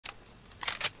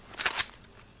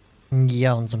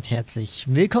Ja, und somit herzlich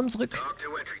willkommen zurück. Talk to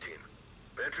entry team.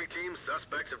 Entry team,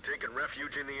 suspects have taken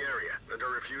refuge in the area and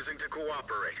are refusing to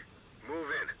cooperate.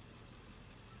 Move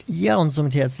in. Ja, und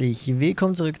somit herzlich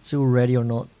willkommen zurück zu Ready or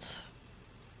Not.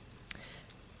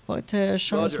 Heute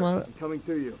schauen wir uns mal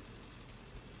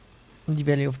die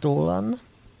Valley of Doll an.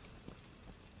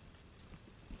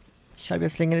 Ich habe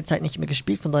jetzt längere Zeit nicht mehr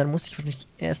gespielt, von daher muss ich wahrscheinlich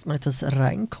erstmal etwas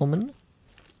reinkommen.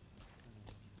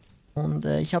 Und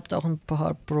ich habe da auch ein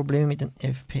paar Probleme mit den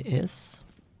FPS.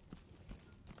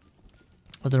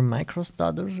 Oder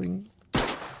Microstuttering.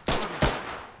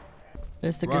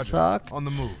 Besser gesagt.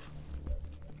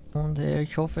 Und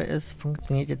ich hoffe, es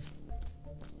funktioniert jetzt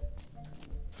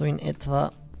so in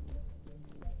etwa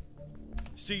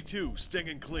C2, sting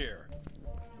and clear.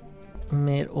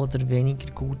 mehr oder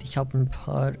weniger gut. Ich habe ein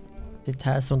paar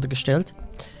Details runtergestellt.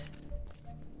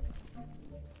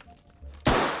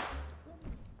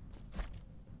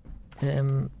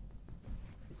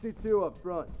 C2 up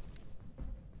front.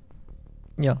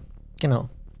 Ja, genau.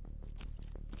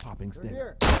 Popping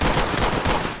stick.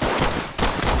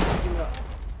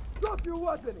 Drop your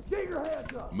weapon and get your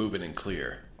hands up. Moving and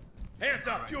clear. Hands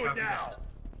up, do it now.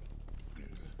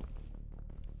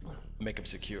 Make them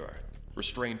secure.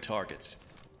 Restrain targets.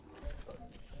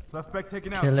 Suspect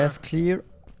taken out. Okay, left clear.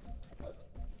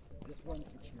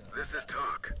 This is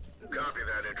talk. Copy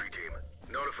that, entry team.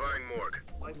 Notifying morgue.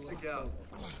 Lights stick out.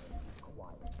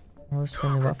 Wo ist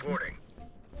seine Talk Waffe? reporting.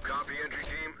 Copy, entry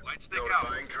team.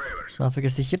 Notifying trailers. Waffe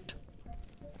gesichert.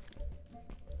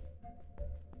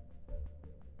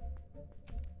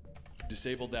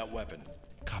 Disabled that weapon.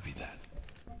 Copy that.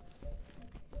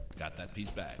 Got that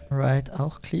piece back. Right,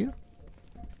 auch clear.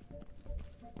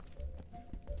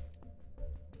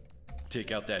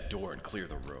 Take out that door and clear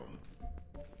the room.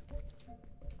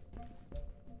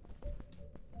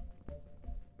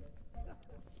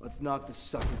 Let's knock this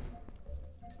sucker.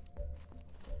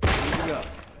 Moving up.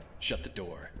 Shut the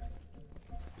door.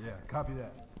 Yeah, copy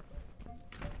that.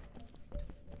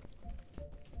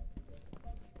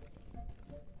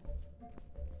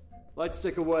 Light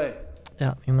stick away.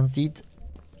 Ja, wie man sieht,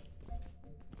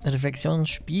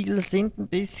 Reflexionsspiegel sind ein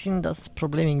bisschen das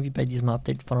Problem irgendwie bei diesem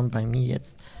Update, vor allem bei mir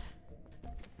jetzt.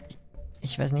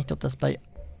 Ich weiß nicht, ob das bei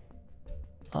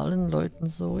allen Leuten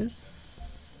so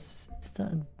ist. Ist da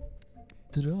ein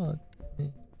Draht?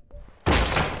 Nee.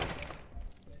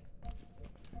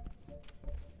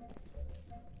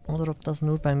 Oder ob das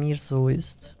nur bei mir so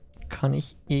ist, kann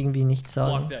ich irgendwie nicht Lock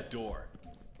sagen. that door.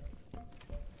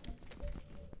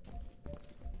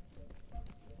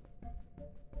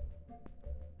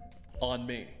 On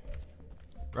me.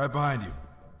 Right behind you.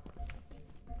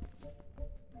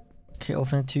 Okay,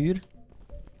 offene Tür.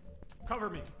 Cover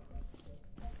me.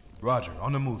 Roger,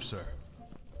 on the move, sir.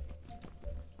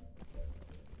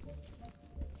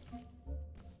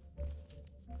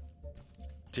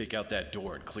 Take out that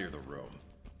door and clear the room.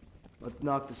 Let's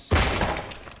knock this sucker out.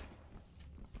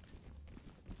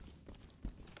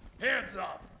 Hands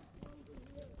up!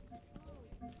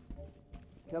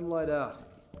 Chem light out.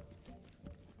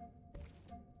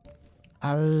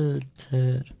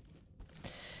 Alter.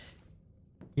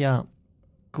 Ja,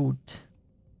 gut.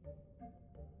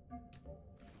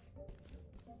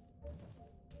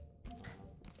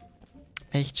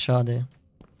 Echt schade.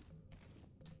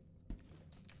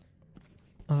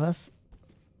 Was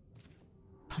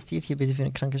passiert hier bitte für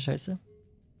eine kranke Scheiße?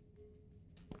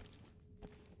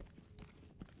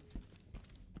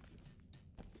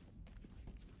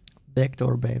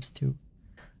 Backdoor Babes 2.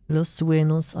 Los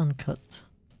Sueños uncut.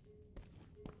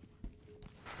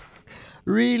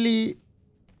 Really?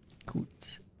 Gut.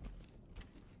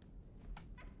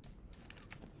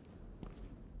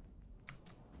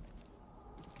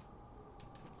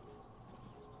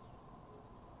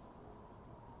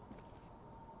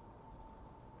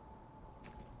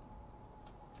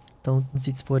 Da unten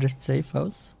sieht's vorerst safe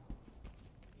aus.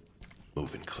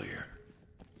 Move and clear.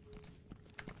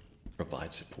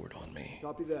 Provide support on me.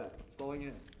 Copy that. Falling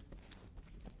in.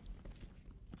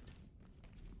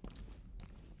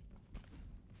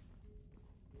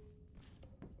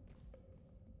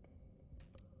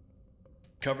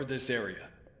 Cover this area.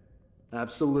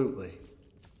 Absolutely.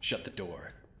 Shut the door.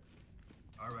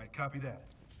 All right, copy that.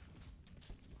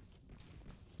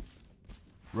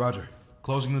 Roger,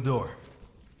 closing the door.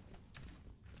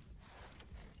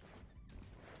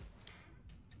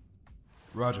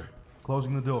 Roger,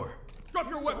 closing the door. Drop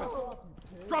your weapon!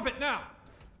 Drop it now!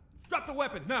 Drop the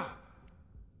weapon now!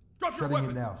 Drop your Shutting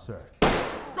weapon! it now, sir.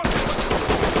 Drop your weapon!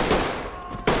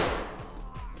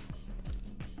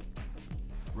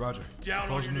 Roger. Down on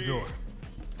Closing your the door. knees.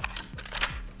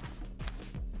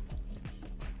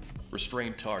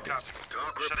 Restrain targets.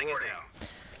 Talk reporting.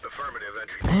 Affirmative,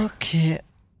 entry team. Okay.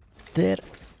 Der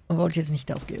wollte jetzt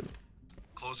nicht aufgeben.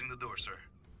 Closing the door, sir.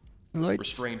 Leute,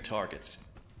 Restrain targets.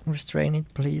 restrain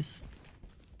it, please.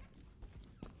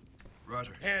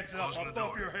 Roger. Hands up Closing the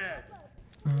above door. your head.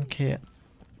 Okay.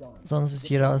 Sonst ist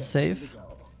hier alles safe.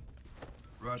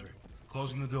 Roger.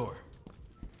 Closing the door.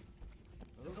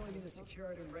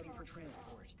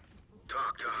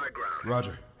 Talk to high ground.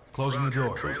 Roger. Closing the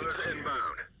door. Trailers inbound.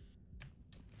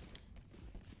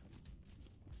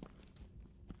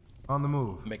 On the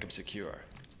move. Make them secure.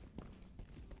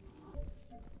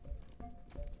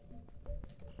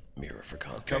 Mirror for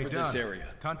contact. Cover this area.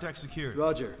 Contact secured.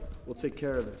 Roger. We'll take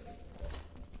care of it.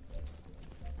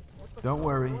 Don't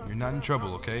worry. You're not in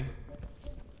trouble, okay?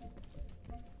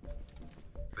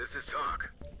 This is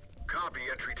talk. Copy,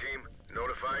 entry team.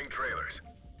 Notifying trailers.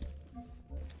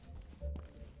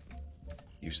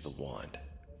 Use the wand.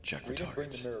 Check for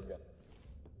targets.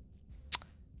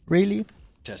 Really?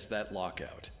 Test that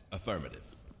lockout. Affirmative.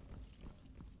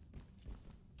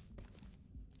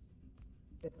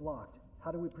 It's locked.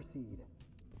 How do we proceed?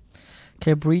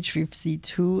 Okay, breach with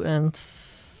C2 and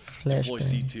Deploy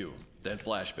flashbang. C2, then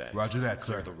flashbang. Roger that,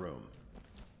 Clear sir. the room.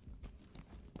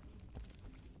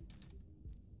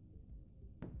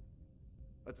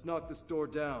 Let's knock this door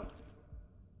down.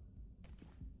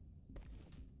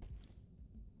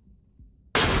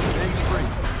 Gang's free.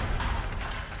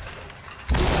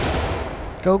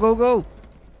 Go, go, go!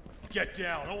 Get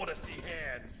down. I want to see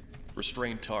hands.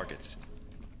 Restrain targets.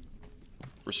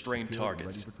 Restrain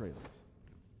targets.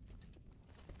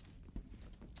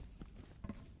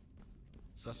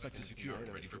 Suspect is secure,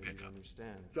 ready for pickup.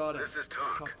 Got it. This is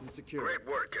talk. Cuffed and secure. Great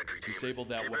work, entry team. Disable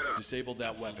that Keep it weapon. up. Disable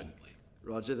that weapon.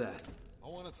 Roger that. I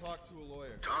want to talk to a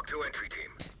lawyer. Talk to entry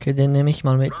team. Okay, den nehme ich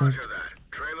mal mit und Roger that.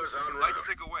 Trailers en Light route.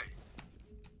 stick away.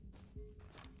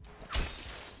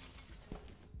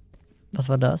 was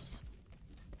war das?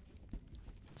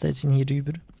 Setz ihn hier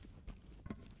rüber.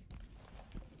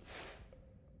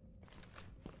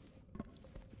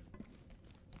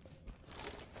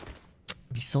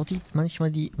 Wieso die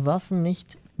manchmal die Waffen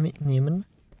nicht mitnehmen?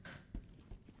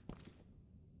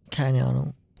 Keine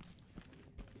Ahnung.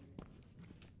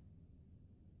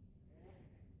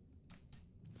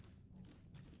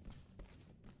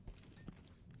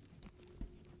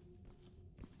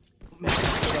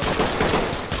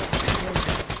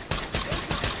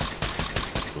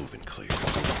 Moving clear.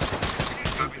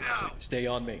 Moving clear. Stay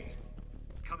on me.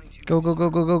 Go, go, go,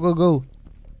 go, go, go, go.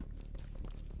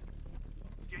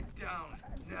 Get down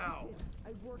now.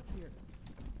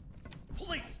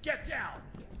 Police, get down.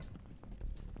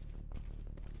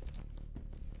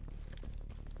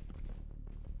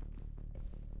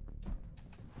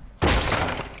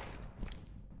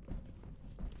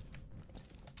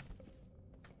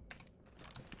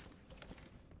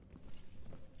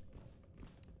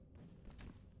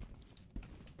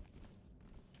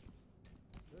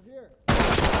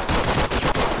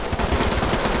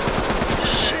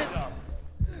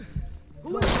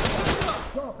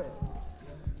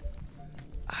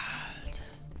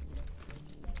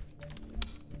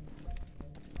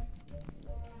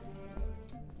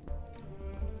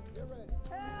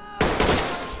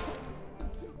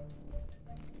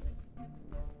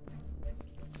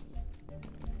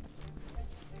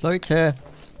 Leute,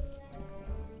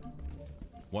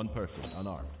 One person,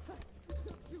 unarmed.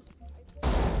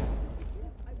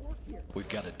 We've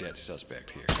got a dead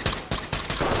suspect here. Copy,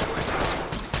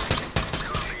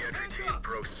 entry team.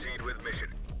 Proceed with mission.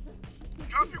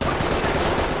 Drop your weapon.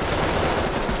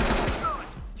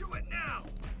 Do it now.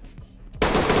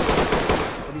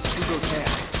 Let me see those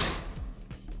hands.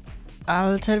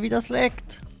 Alter, wie das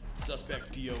leckt.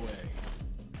 Suspect DOA.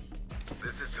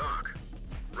 This is talk.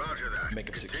 Roger that. Make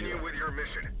 'em Continue secure. with your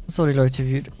mission. Sorry Leute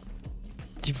für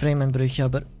die Frame-Einbrüche,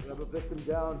 aber Grab a victim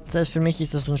down. selbst für mich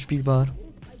ist das unspielbar.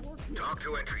 Talk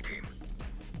to entry team.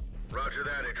 Roger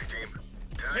that, entry team.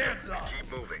 Tag Hands and up.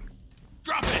 keep moving.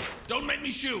 Drop it! Don't make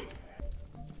me shoot!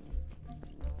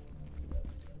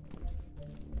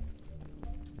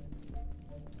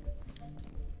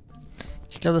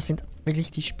 Ich glaube, das sind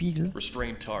wirklich die Spiegel,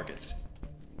 Restrain targets.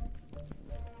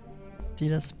 die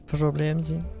das Problem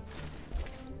sind.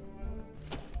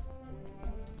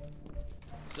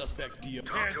 Suspect DOA.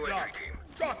 Talk Hands to up. entry team.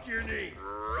 Drop to your knees.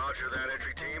 Roger that,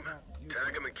 entry team.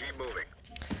 Tag him and keep moving.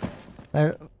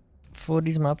 Weil vor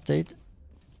diesem Update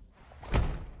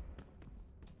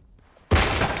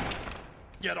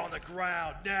Get on the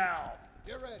ground now.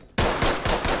 Get ready.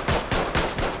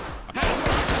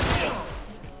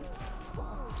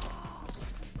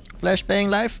 Flashbang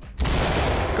live.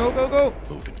 Go, go, go.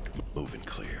 Moving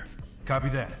clear. Copy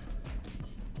that.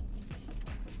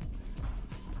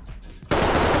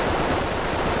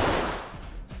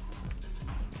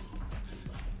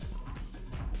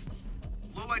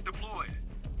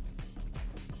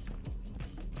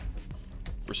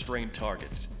 Restrain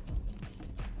targets.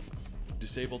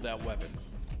 Disable that weapon.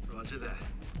 Roger that.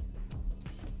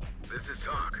 This is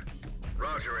talk.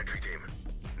 Roger, entry team.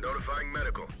 Notifying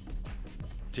medical.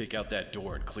 Take out that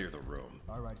door and clear the room.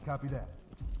 All right, copy that.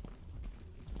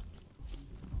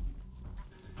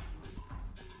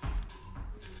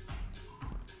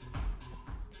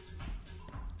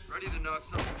 Ready to knock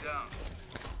something down.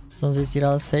 Sonst ist hier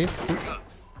alles safe. Gut.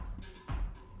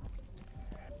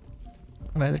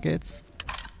 Weiter geht's.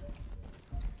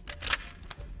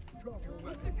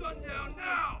 Put the gun down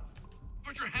now!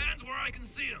 Put your hands where I can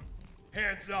see them.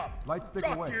 Hands up. Light stick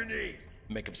Drop away. your knees.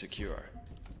 Make them secure.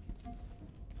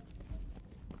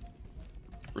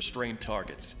 Restrain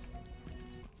targets.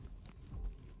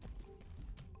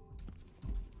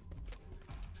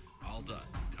 All done.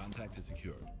 Contact is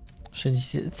secured. Shit,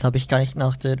 jetzt habe ich gar nicht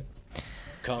nach der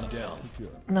Calm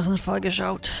down. Fall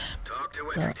geschaut. Talk to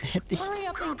Da entry team. hätte ich Hurry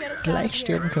up and get us out gleich of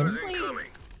sterben here. können.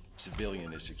 Please.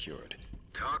 Civilian is secured.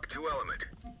 Talk to element.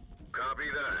 Copy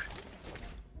that.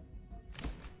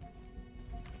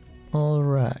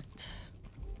 Alright.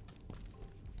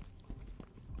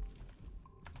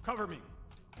 Cover me.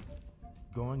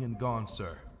 Going and gone,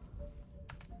 sir.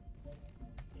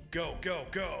 Go, go,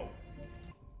 go!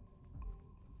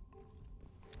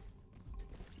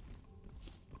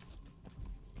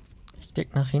 Ich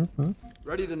deck nach hinten.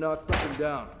 Ready to knock something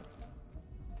down.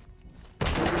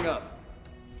 Moving up.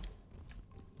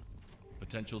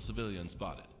 Potential civilian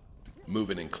spotted.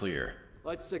 Moving and clear.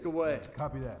 Light stick away.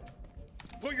 Copy that.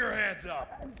 Put your hands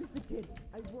up. I'm just a kid.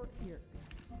 I work here.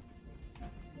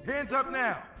 Hands up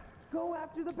now! Go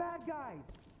after the bad guys.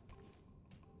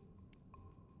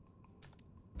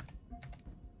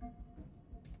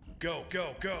 Go,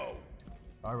 go, go!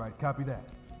 All right, copy that.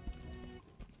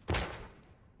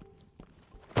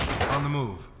 On the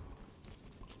move.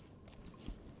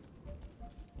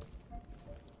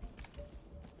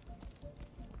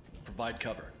 Provide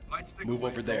cover. Light stick Move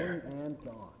away. over there. And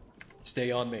gone.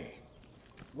 Stay on me.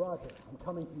 Roger, I'm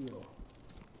coming to you.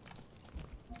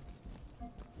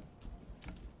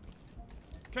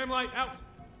 Cam light out.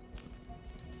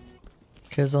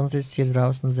 Okay, sonst ist hier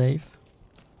draußen safe.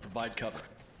 Provide cover.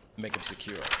 Make them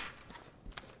secure.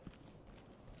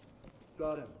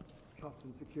 Got him. Cuffed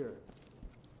and secure.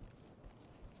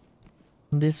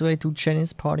 This way to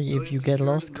Jenny's party. If you get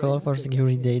lost, call for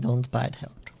security. They don't bite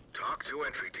hard. Talk to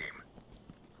entry team.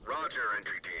 Roger,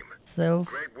 entry team. Self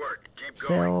Great work. Keep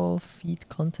going. feet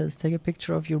contest. Take a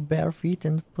picture of your bare feet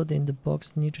and put in the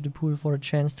box near to the pool for a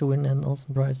chance to win an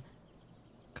awesome prize.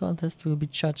 Contest will be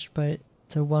judged by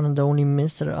the one and only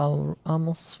Mr.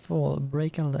 Amos Fall.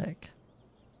 Break a leg.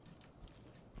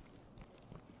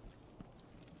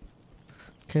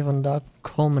 Okay, von da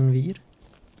kommen wir.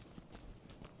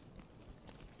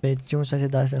 Beziehungsweise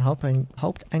da ist ein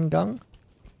Haupteingang.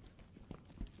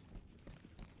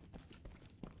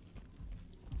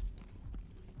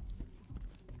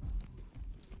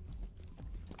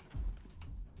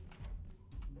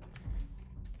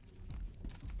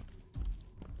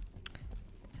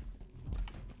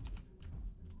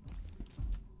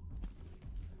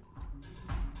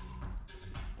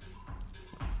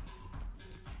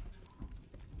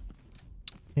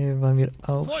 Hier waren wir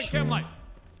auch Deploying cam schon. light.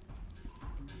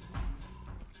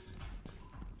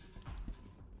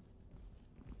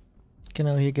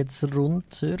 Genau, hier geht's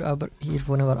runter, aber hier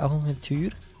vorne war auch noch eine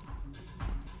Tür.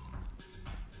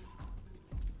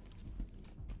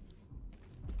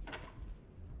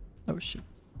 Oh shit.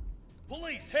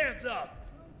 Police, hands up.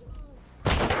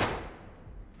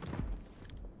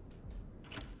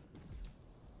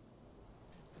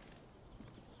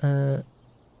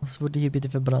 Was wurde hier bitte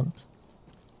verbrannt?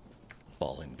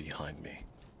 Falling behind me.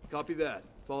 Copy that.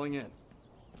 Falling in.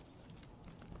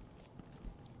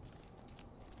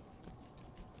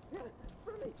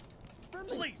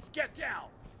 Police, get down.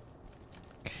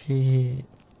 Okay.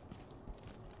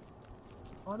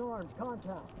 Unarmed,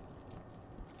 contact.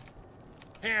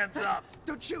 Hands up.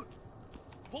 Don't shoot!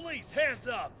 Police, hands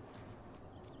up.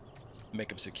 Make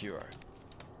them secure.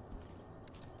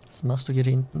 Was machst du hier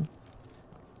hinten?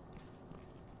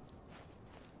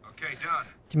 Okay, done.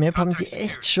 Die Map haben sie Contact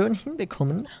echt schön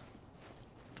hinbekommen.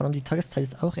 Vor allem die Tageszeit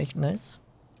ist auch echt nice.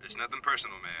 It's nothing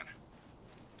personal, man.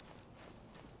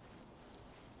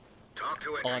 Talk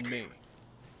to entry On team. me.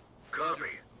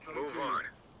 Copy. Move on.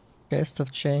 Guest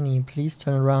of Jenny, please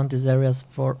turn around. This area is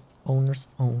for owners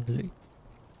only.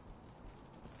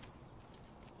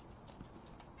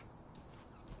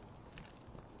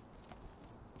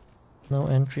 No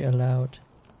entry allowed.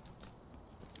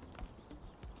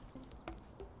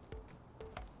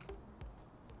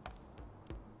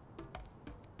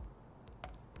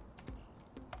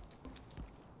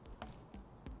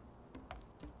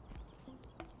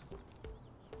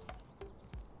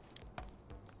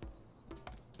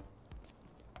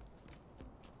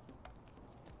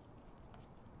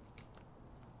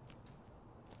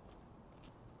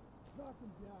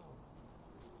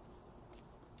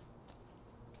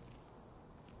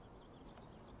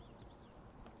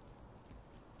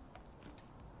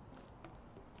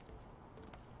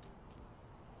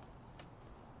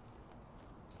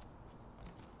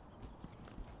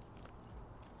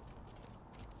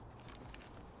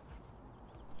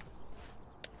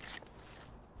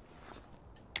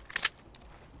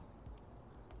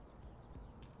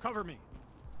 Cover me.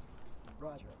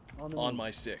 Roger. On the On move.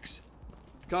 my 6.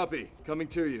 Copy. Coming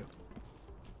to you.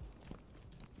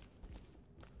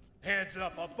 Hands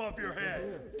up above your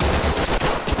head.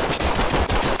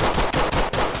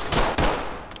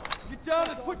 Get down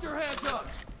and put your hands up.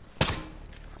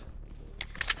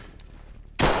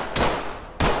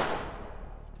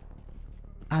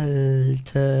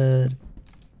 Alter.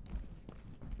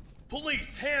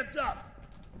 Police, hands up.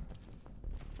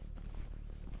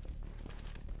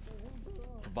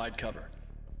 Provide cover.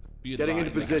 Be Getting into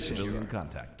advised, position. Civilian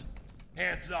contact.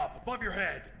 Hands up above your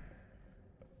head.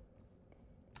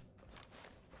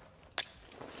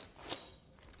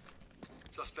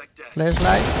 Suspect dead.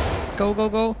 Flashlight. Go, go,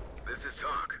 go. This is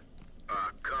talk.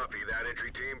 Copy that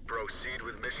entry team. Proceed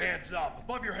with mission. Hands up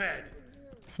above your head.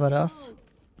 Was war das?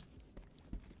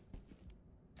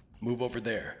 Move over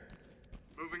there.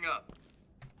 Moving up.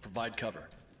 Provide cover.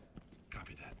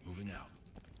 Copy that. Moving out.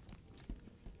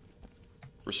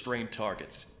 Restrain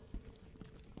targets.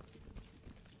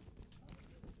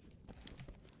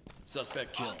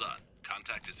 Suspect All killed. done.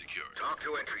 Contact is secured. Talk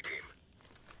to entry team.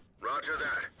 Roger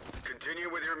that. Continue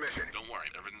with your mission. Don't worry,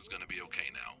 everything's gonna be okay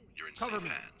now. You're in Cover safe me.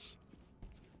 hands.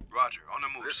 Roger, on the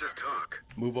move, This sir. is talk.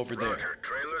 Move over there. Roger.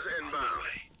 Trailers On my inbound.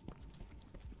 way.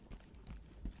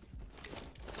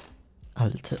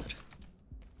 Alter.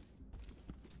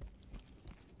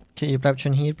 Okay, ihr bleibt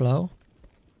schon hier, blau.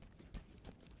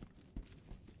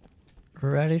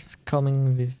 Red is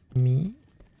coming with me.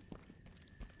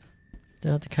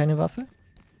 Der hatte keine Waffe.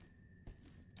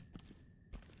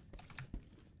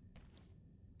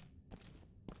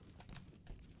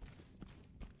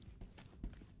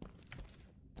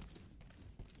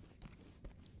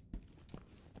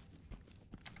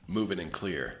 Moving and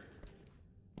clear.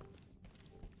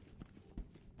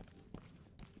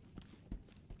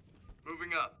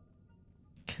 Moving up.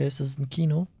 Okay, es ist ein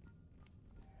Kino.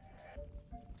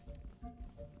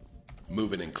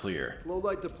 Moving and clear. Low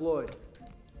light deployed.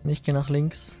 Ich gehe nach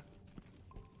links.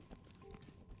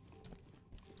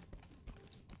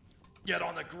 Get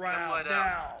on the ground light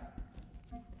now.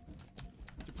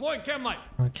 Deploying chem light.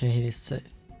 Okay, hier ist safe.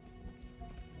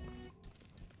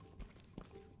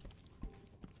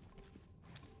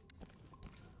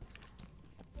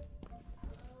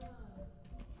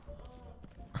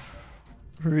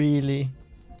 Really?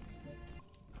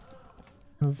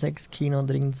 6 Kino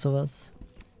dringend sowas.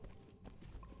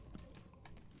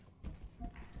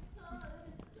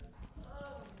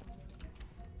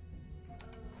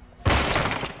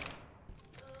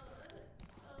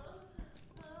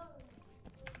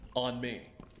 On me.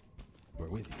 We're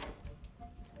with you.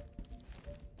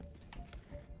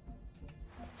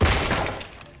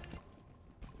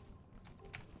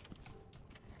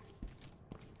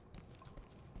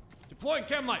 Deploying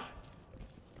chem light.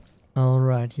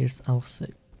 Alright, hier ist auch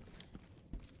safe.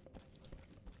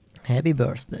 Happy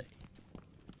Birthday.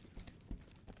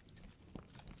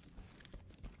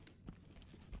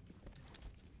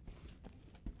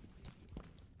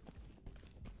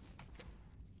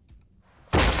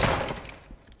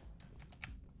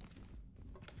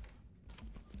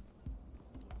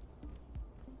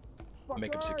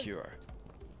 Make him secure.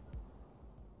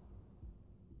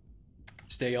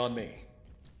 Stay on me.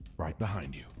 Right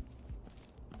behind you.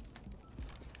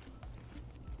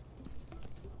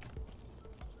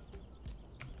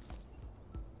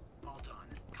 All done.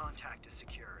 Contact is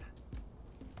secured.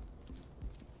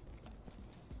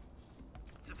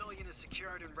 Civilian is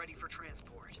secured and ready for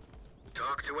transport.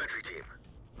 Talk to entry team.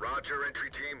 Roger, entry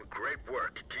team. Great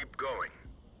work. Keep going.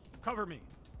 Cover me.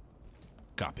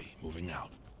 Copy. Moving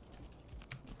out.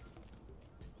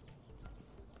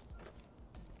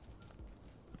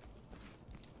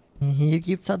 Hier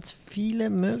gibt es halt viele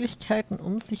Möglichkeiten,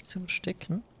 um sich zu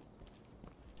verstecken.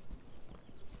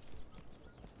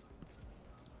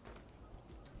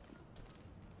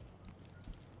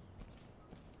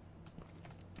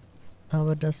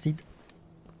 Aber das sieht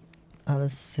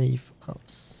alles safe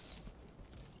aus.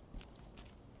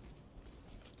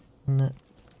 Ne.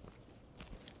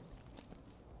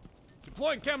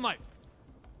 Deploying chem light.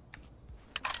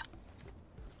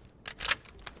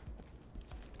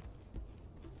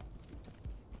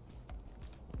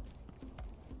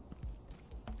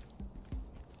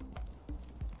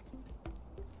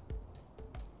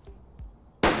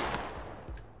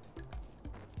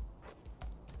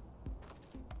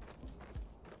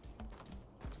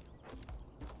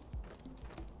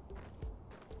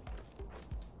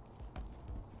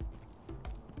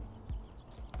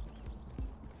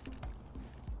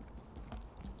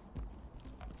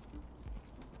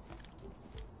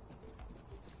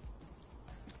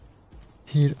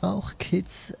 Hier auch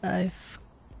Kids.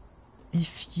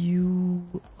 If you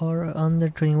are under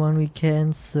 21, we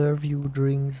can serve you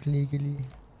drinks legally.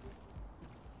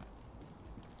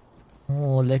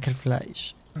 Oh, lecker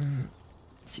Fleisch.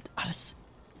 Sieht alles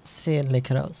sehr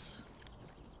lecker aus.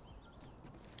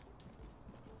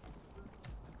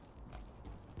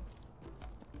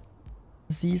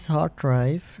 Seize hard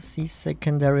drive, seize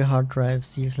secondary hard drive,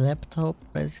 seize laptop,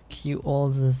 rescue all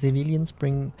the civilians,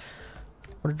 bring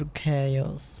order to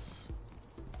chaos.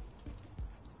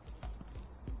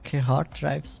 Okay, Hard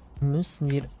Drives müssen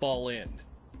wir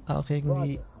auch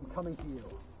irgendwie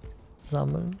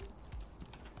sammeln.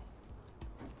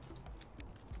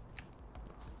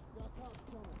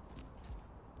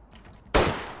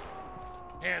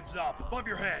 Hands up, above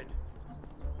your head.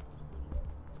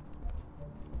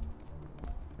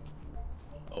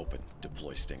 Open.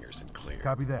 Deploy stingers and clear.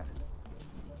 Copy that.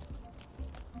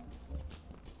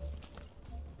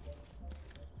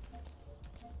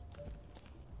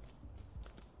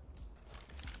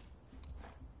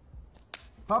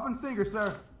 Popping stinger,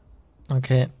 sir.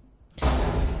 Okay.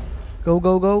 Go,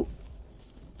 go, go.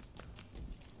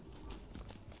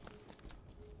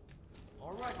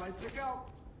 All right, lights stick out.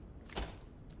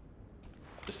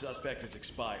 The suspect is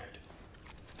expired.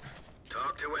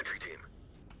 Talk to entry team.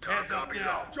 Hands up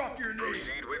now. Drop your knees.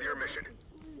 Proceed with your mission.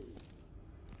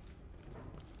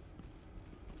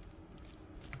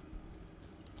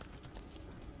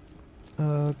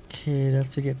 Okay,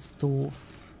 das wird jetzt doof.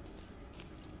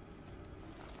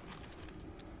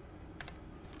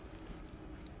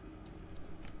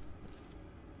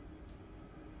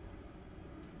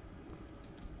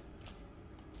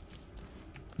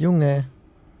 Junge.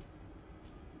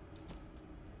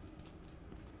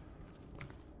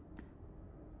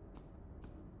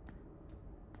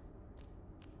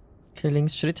 Okay,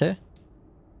 links Schritte.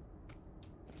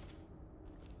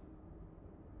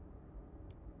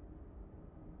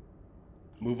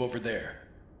 Move over there.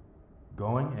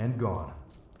 Going and gone.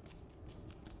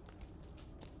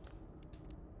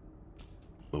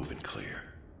 Moving clear.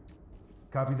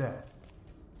 Copy that.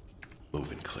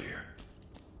 Moving clear.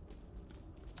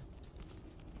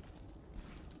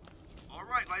 All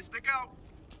right, lights stick out.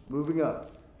 Moving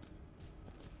up.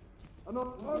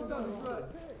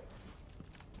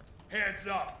 Hands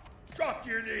up. Drop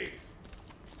your knees.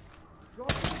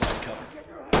 Cover.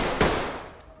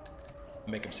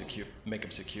 Make him secure. Make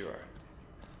him secure.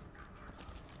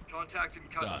 Contact in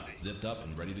Done. custody. Zipped up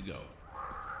and ready to go.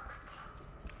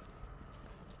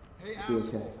 Hey,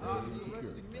 asshole. You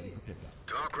arresting me?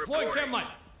 Talk Deploy reporting. chem light.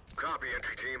 Copy,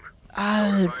 entry team.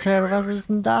 Alter, was ist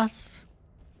denn das?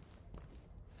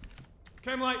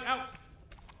 Chem light out.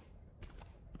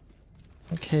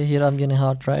 Okay, hier haben wir eine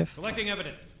Hard Drive. Collecting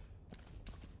evidence.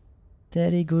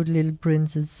 Daddy good little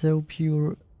princess, so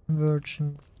pure,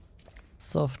 virgin,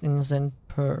 soft, innocent,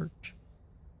 pert,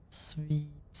 sweet,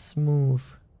 smooth.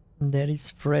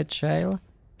 Daddy's fragile,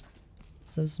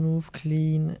 so smooth,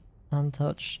 clean,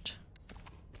 untouched.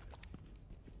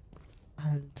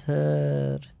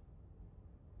 Alter.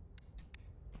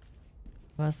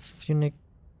 Was für eine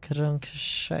kranke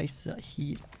Scheiße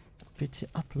hier bitte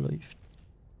abläuft.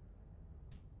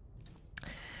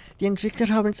 Die Entwickler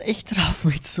haben es echt drauf,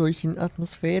 mit solchen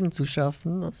Atmosphären zu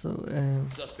schaffen. Also,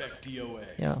 Suspect DOA.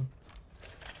 ja.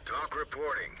 Talk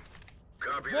reporting.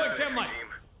 Copy Deploy that, chem entry light.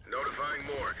 team. Notifying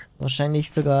morgue.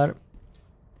 Wahrscheinlich sogar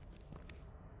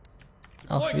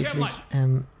auch Deploy chem wirklich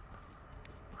light.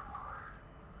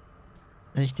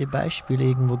 echte Beispiele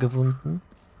irgendwo gefunden.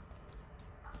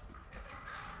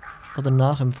 Oder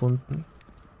nachempfunden.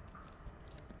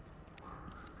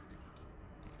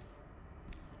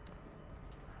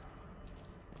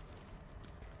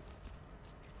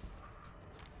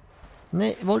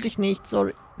 Nee, wollte ich nicht,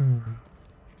 sorry.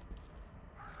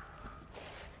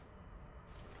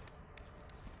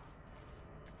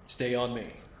 Stay on me.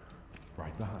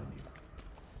 Right behind you.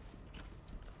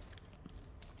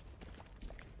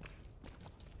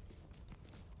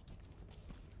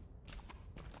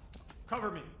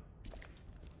 Cover me.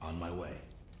 On my way.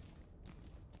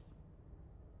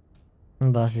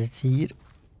 Was ist hier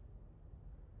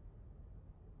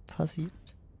passiert?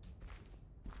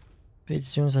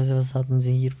 Beziehungsweise was hatten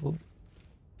sie hier vor?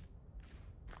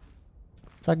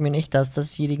 Sag mir nicht, dass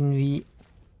das hier irgendwie...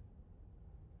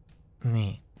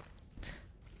 Nee.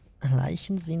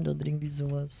 Leichen sind oder irgendwie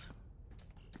sowas.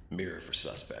 Mirror for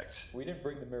suspect. We didn't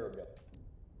bring the mirror gun.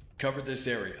 Cover this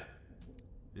area.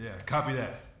 Yeah, copy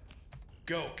that.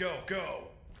 Go, go, go.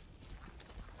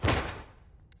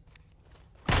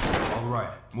 All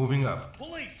right, moving up.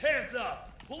 Police, hands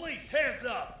up. Police, hands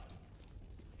up.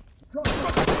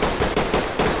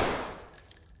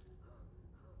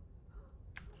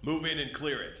 Move in and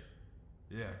clear it.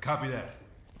 Yeah, copy that.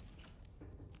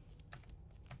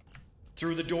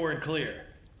 Through the door and clear.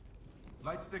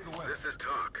 Light stick away. This is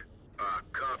talk.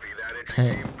 Copy that.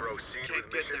 Entry team, proceed Can't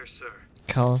with get mission. there, sir.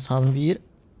 Chaos haben wir.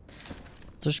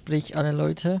 So sprich alle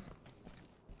Leute.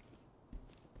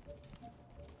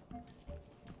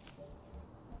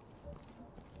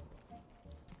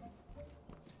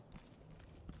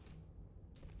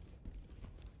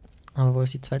 Aber wo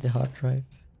ist die zweite Harddrive?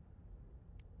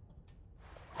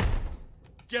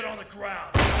 Get on the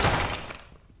ground.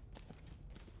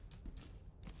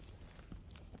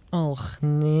 Och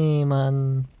nee,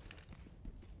 Mann.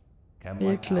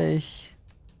 Wirklich.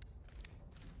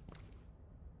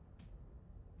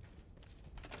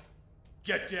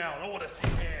 Get down. I want to see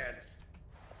hands.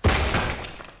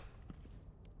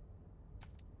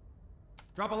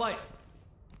 Drop a light.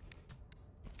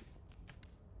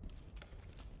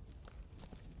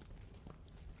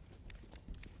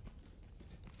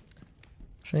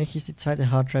 Wahrscheinlich ist die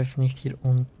zweite Harddrive nicht hier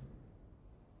unten.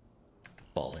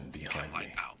 Falling behind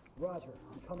me. Roger,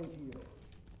 I'm coming to you.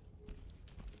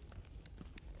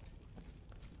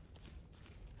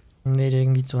 Wäre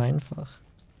irgendwie zu einfach.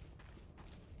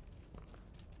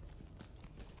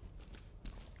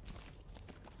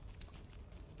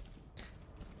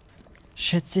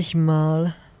 Schätze ich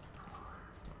mal.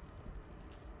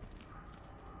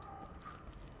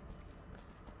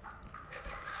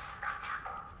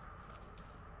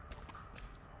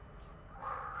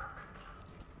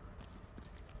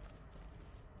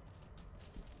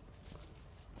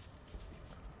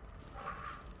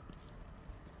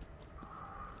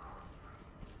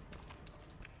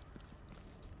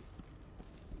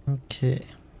 Okay.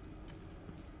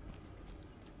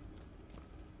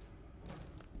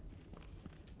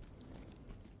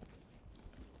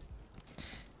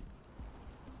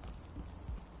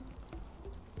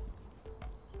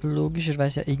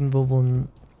 Logischerweise ja irgendwo wo ein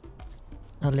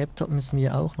Laptop müssen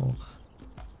wir auch noch.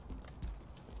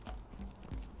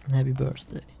 Happy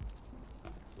Birthday.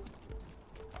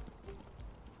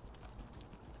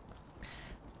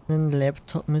 Einen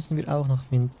Laptop müssen wir auch noch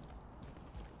finden.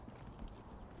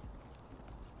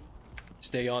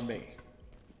 Stay on me.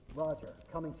 Roger,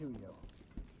 coming to you.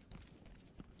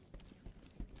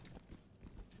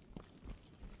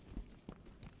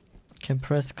 Okay,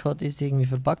 Prescott ist irgendwie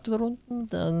verbuggt da unten.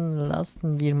 Dann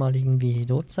lassen wir mal irgendwie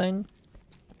dort sein.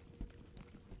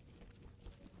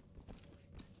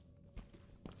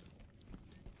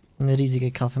 Eine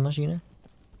riesige Kaffeemaschine.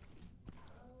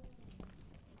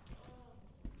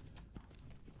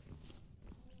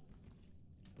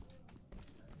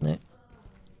 Ne.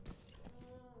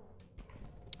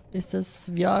 Ist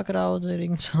das Viagra oder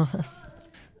irgend sowas?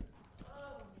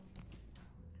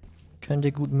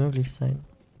 Könnte gut möglich sein.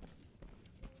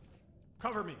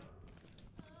 Cover me.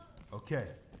 Okay,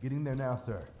 getting there now,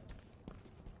 sir.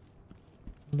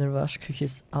 In der Waschküche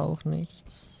ist auch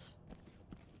nichts.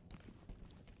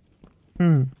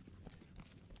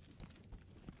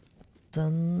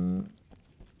 Dann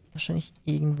wahrscheinlich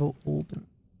irgendwo oben.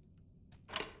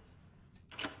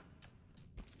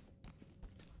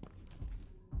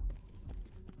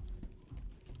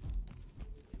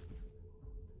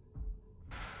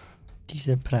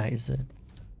 Diese Preise.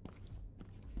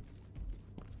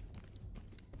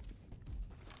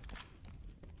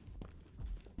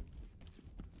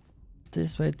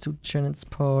 This way to Janet's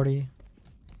Party.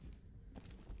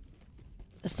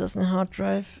 Ist das eine Hard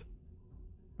Drive?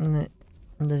 Ne,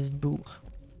 das ist ein Buch.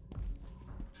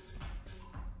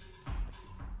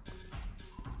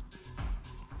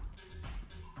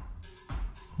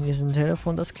 Hier ist ein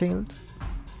Telefon, das klingelt.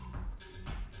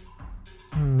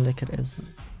 Lecker essen.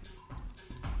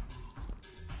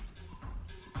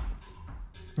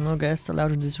 No guests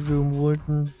allowed in this room.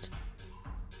 Wouldn't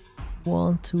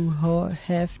want to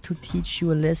have to teach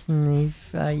you a lesson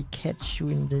if I catch you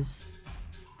in this.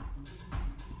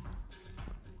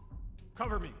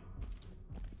 Cover me.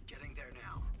 Getting there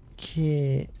now.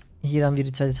 Okay, hier haben wir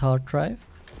die zweite Hard Drive.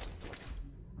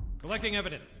 Collecting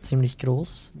evidence. Ziemlich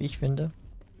groß, wie ich finde.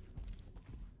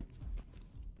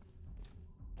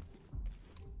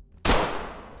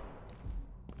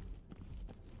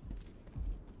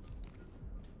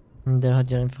 Der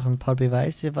hat ja einfach ein paar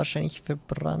Beweise wahrscheinlich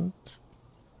verbrannt.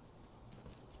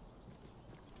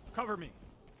 Cover me.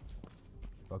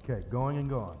 Okay, going and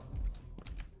gone.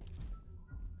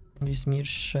 Wie es mir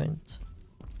scheint.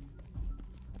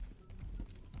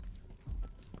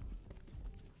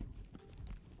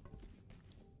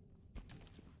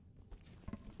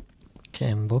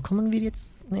 Okay, wo kommen wir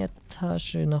jetzt eine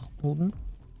Etage nach oben?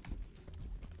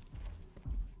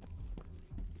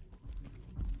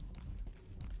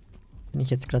 Bin ich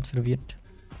jetzt gerade verwirrt.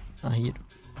 Ah, hier.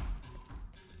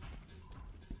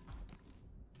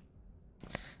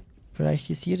 Vielleicht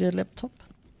ist hier der Laptop.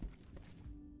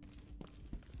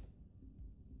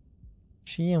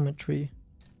 Geometry.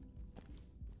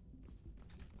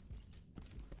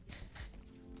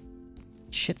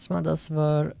 Ich schätze mal, das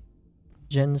war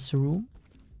Jen's Room.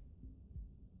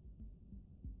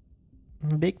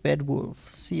 Big Bad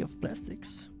Wolf, Sea of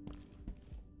Plastics.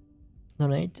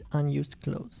 Donate unused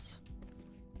clothes.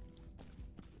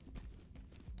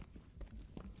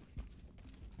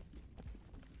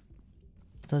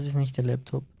 Das ist nicht der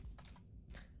Laptop.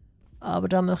 Aber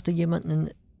da möchte jemand einen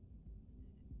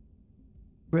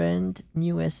brand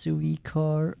new SUV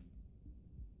car.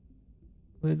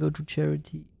 Will go to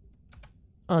charity.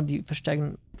 Ah, die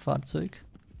versteigen Fahrzeug.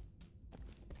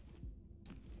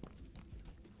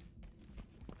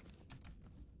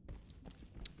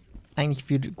 Eigentlich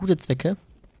für gute Zwecke.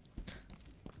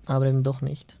 Aber eben doch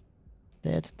nicht.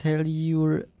 Dad, tell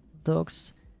your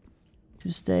dogs to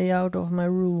stay out of my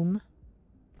room.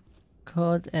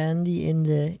 Caught Andy in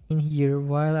here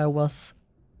while I was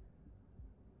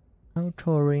out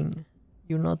touring.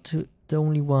 You're not the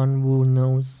only one who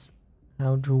knows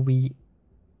how to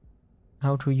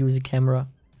use a camera.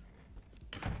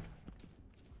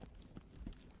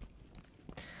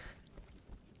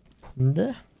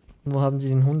 Hunde? Wo haben sie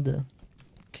den Hunde?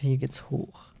 Okay, hier geht's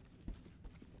hoch.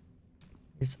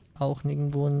 Ist auch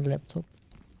nirgendwo ein Laptop.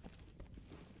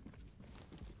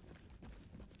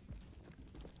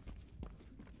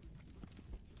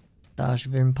 Da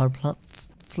schwimmen ein paar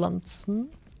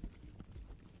Pflanzen.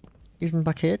 Hier ist ein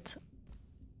Paket.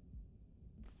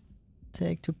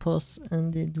 Take to post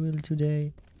and it will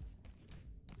today.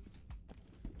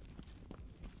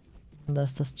 Und da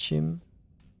ist das Gym.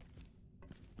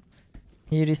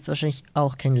 Hier ist wahrscheinlich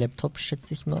auch kein Laptop,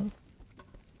 schätze ich mal.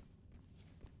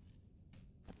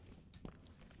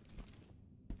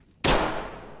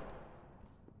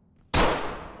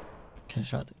 Okay,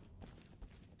 schade.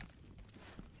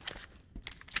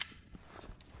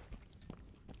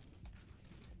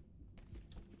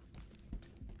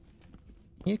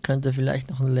 Hier könnte vielleicht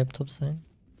noch ein Laptop sein.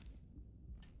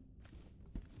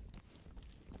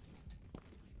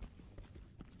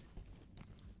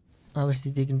 Aber es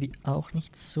sieht irgendwie auch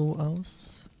nicht so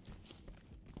aus.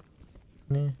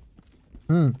 Nee.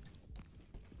 Wo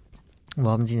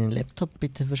haben sie den Laptop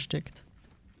bitte versteckt?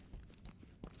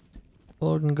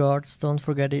 Golden Guards, don't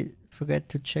forget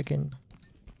to check in.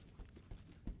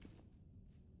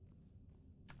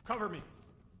 Cover me.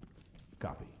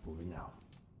 Copy. Moving out.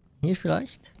 Hier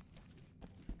vielleicht?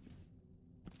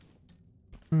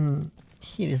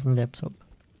 Hier ist ein Laptop.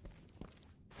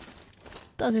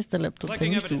 Das ist der Laptop,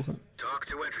 den wir suchen. Talk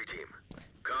to entry team.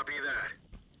 Copy that.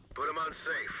 Put him on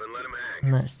safe and let him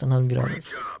hang. Nice, dann haben wir Great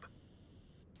alles. job.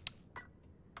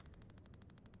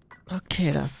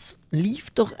 Okay, das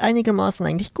lief doch einigermaßen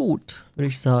eigentlich gut, würde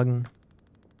ich sagen.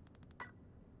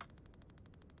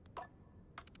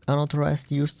 Unauthorized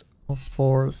use of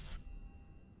force.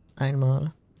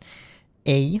 Einmal.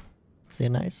 A.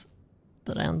 Sehr nice.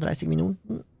 33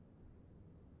 Minuten.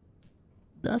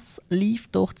 Das lief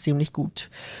doch ziemlich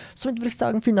gut. Somit würde ich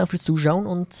sagen, vielen Dank fürs Zuschauen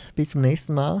und bis zum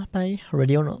nächsten Mal bei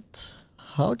Ready or Not.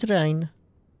 Haut rein.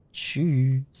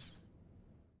 Tschüss.